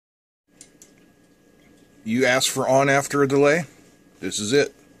You asked for on after a delay? This is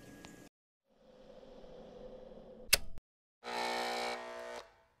it.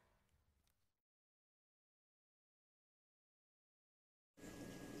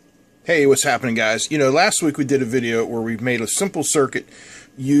 Hey, what's happening, guys? You know, last week we did a video where we made a simple circuit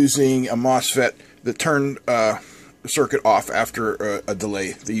using a MOSFET that turned the circuit off after a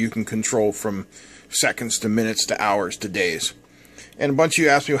delay that you can control from seconds to minutes to hours to days. And a bunch of you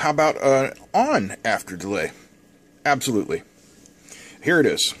asked me, how about on after delay? Absolutely. Here it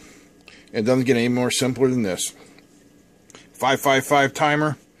is. It doesn't get any more simpler than this. 555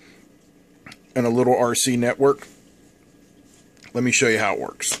 timer and a little RC network. Let me show you how it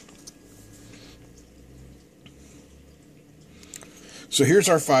works. So here's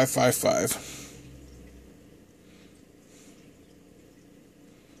our 555.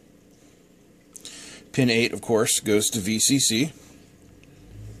 Pin 8, of course, goes to VCC.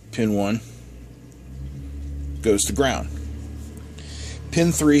 Pin 1 goes to ground.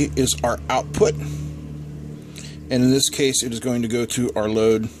 Pin 3 is our output. And in this case, it is going to go to our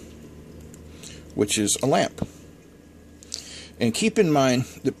load, which is a lamp. And keep in mind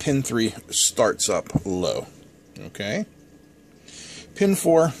that pin 3 starts up low. Okay? Pin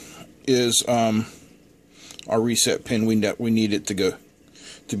 4 is our reset pin. We need it to go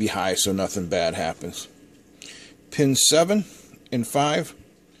to be high so nothing bad happens. Pin 7 and 5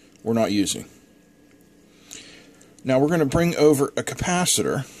 we're not using. Now we're going to bring over a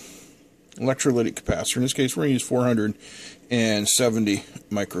capacitor, electrolytic capacitor. In this case we're going to use 470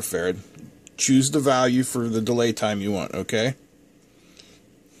 microfarad. Choose the value for the delay time you want, okay?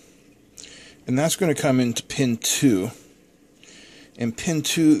 And that's going to come into pin 2. And pin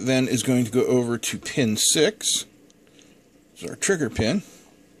 2 then is going to go over to pin 6. This is our trigger pin.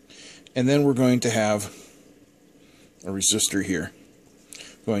 And then we're going to have a resistor here.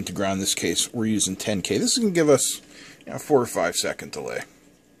 Going to ground. In this case, we're using 10K. This is going to give us a 4 or 5 second delay.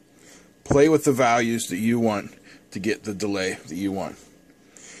 Play with the values that you want to get the delay that you want.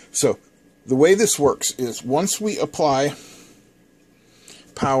 So, the way this works is once we apply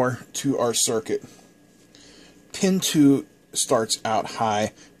power to our circuit, pin 2 starts out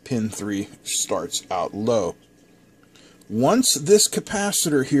high, pin 3 starts out low. Once this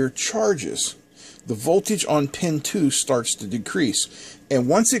capacitor here charges, the voltage on pin 2 starts to decrease. And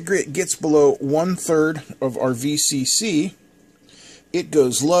once it gets below 1/3 of our VCC, it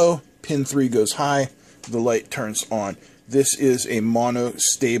goes low, pin 3 goes high, the light turns on. This is a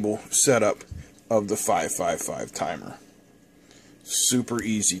monostable setup of the 555 timer. Super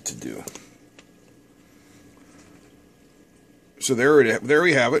easy to do. So there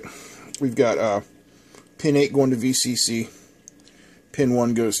we have it. We've got pin 8 going to VCC, pin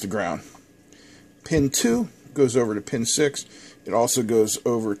 1 goes to ground. Pin 2 goes over to pin 6. It also goes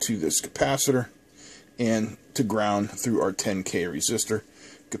over to this capacitor and to ground through our 10K resistor.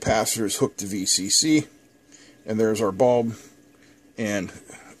 Capacitor is hooked to VCC, and there's our bulb, and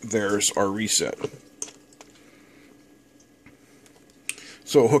there's our reset.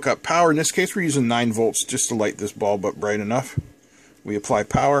 So we'll hook up power. In this case, we're using 9 volts just to light this bulb up bright enough. We apply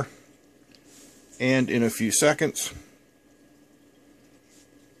power, and in a few seconds,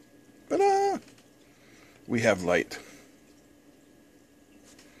 ta-da! We have light.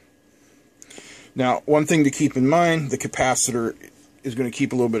 Now, one thing to keep in mind, the capacitor is going to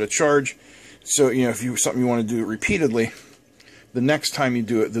keep a little bit of charge. So, you know, if you something you want to do it repeatedly, the next time you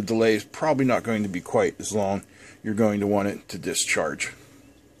do it, the delay is probably not going to be quite as long. You're going to want it to discharge.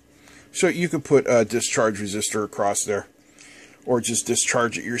 So you could put a discharge resistor across there, or just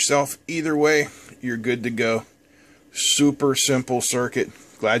discharge it yourself. Either way, you're good to go. Super simple circuit.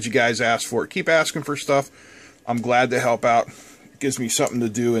 Glad you guys asked for it. Keep asking for stuff. I'm glad to help out. It gives me something to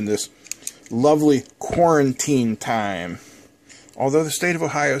do in this lovely quarantine time. Although the state of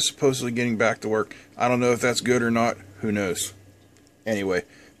Ohio is supposedly getting back to work. I don't know if that's good or not. Who knows? Anyway,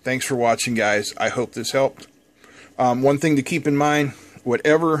 thanks for watching, guys. I hope this helped. One thing to keep in mind,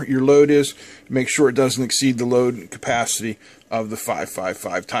 whatever your load is, make sure it doesn't exceed the load capacity of the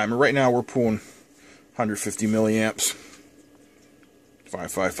 555 timer. Right now we're pulling 150 milliamps.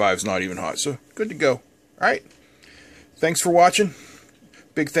 555 is not even hot, so good to go. Alright, thanks for watching.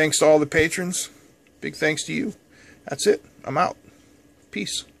 Big thanks to all the patrons. Big thanks to you. That's it. I'm out.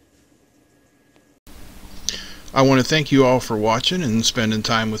 Peace. I want to thank you all for watching and spending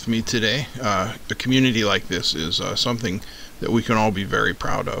time with me today. A community like this is something that we can all be very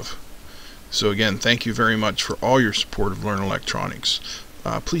proud of. So again, thank you very much for all your support of Learn Electronics.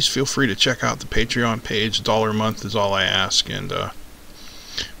 Please feel free to check out the Patreon page. $1 a month is all I ask, and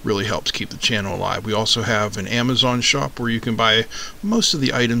Really helps keep the channel alive. We also have an Amazon shop where you can buy most of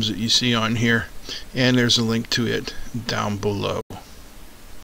the items that you see on here, and there's a link to it down below.